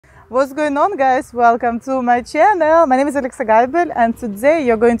What's going on, guys? Welcome to my channel. My name is Alexa Geibel, and today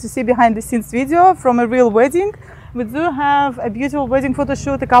you're going to see behind the scenes video from a real wedding. We do have a beautiful wedding photo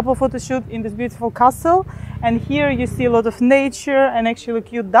shoot, a couple photo shoot in this beautiful castle, and here you see a lot of nature and actually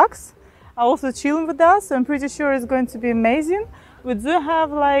cute ducks are also chilling with us. So I'm pretty sure it's going to be amazing. We do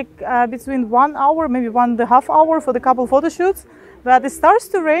have like between 1 hour, maybe 1.5 hours for the couple photo shoots, but it starts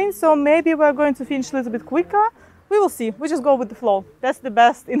to rain, so maybe we're going to finish a little bit quicker. We will see. We just go with the flow. That's the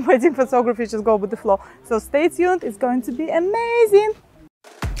best in wedding photography, just go with the flow. So stay tuned, it's going to be amazing.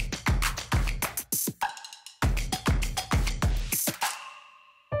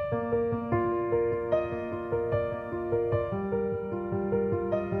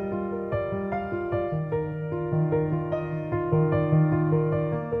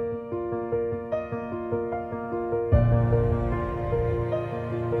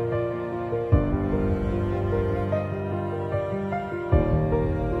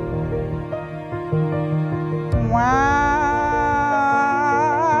 Wow.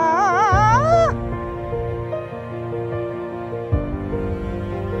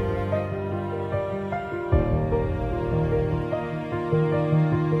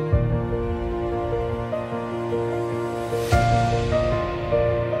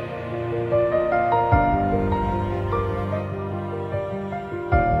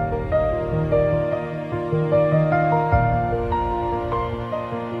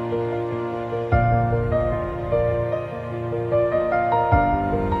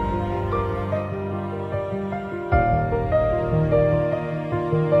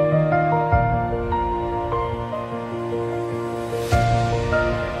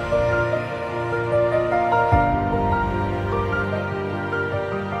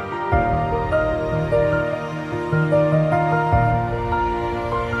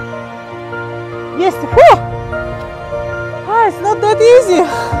 Yes, whew! Ah, it's not that easy.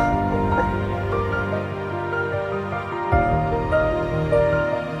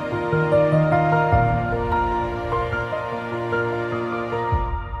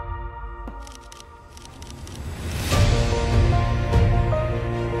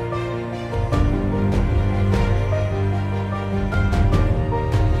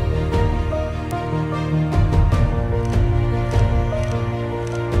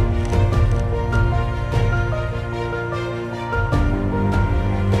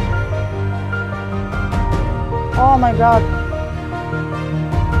 Oh my God.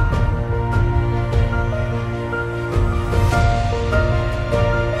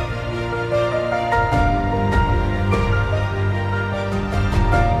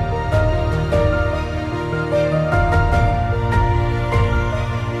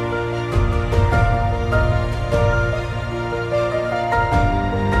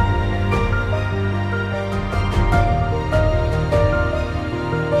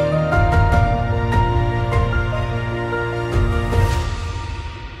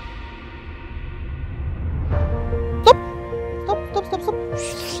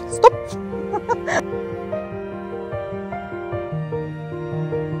 Stop!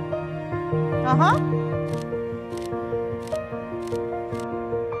 Uh-huh.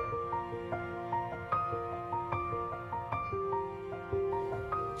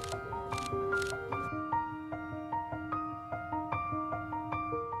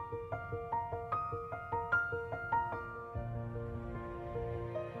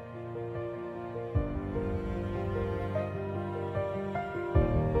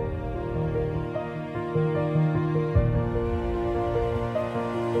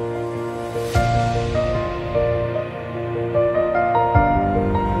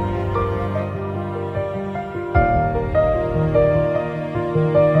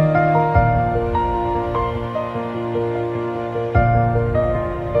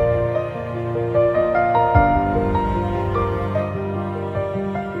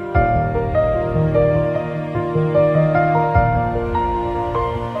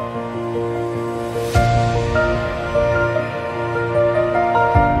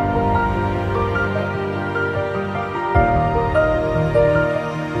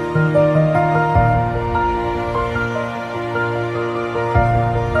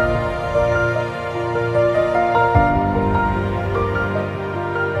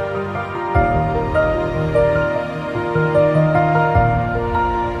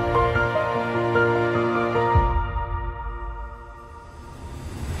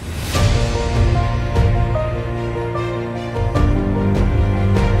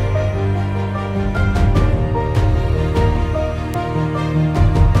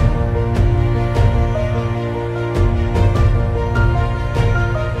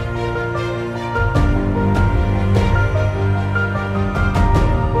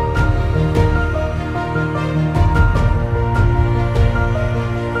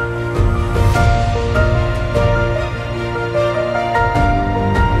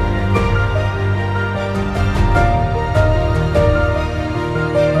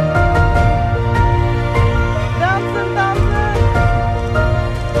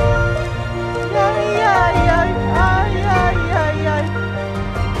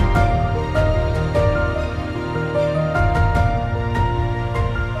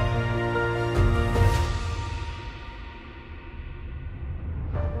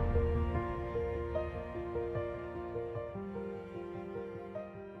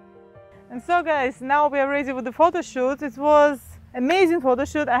 So guys, now we are ready with the photo shoot. It was amazing photo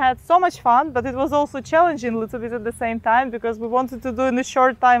shoot. I had so much fun, but it was also challenging a little bit at the same time because we wanted to do in a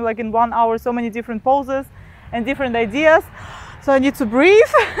short time, like in 1 hour, so many different poses and different ideas. So I need to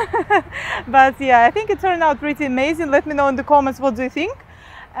breathe. But yeah, I think it turned out pretty amazing. Let me know in the comments what do you think.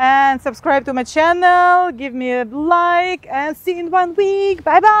 And subscribe to my channel, give me a like, and see you in 1 week.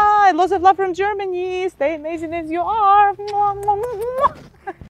 Bye bye. Lots of love from Germany. Stay amazing as you are.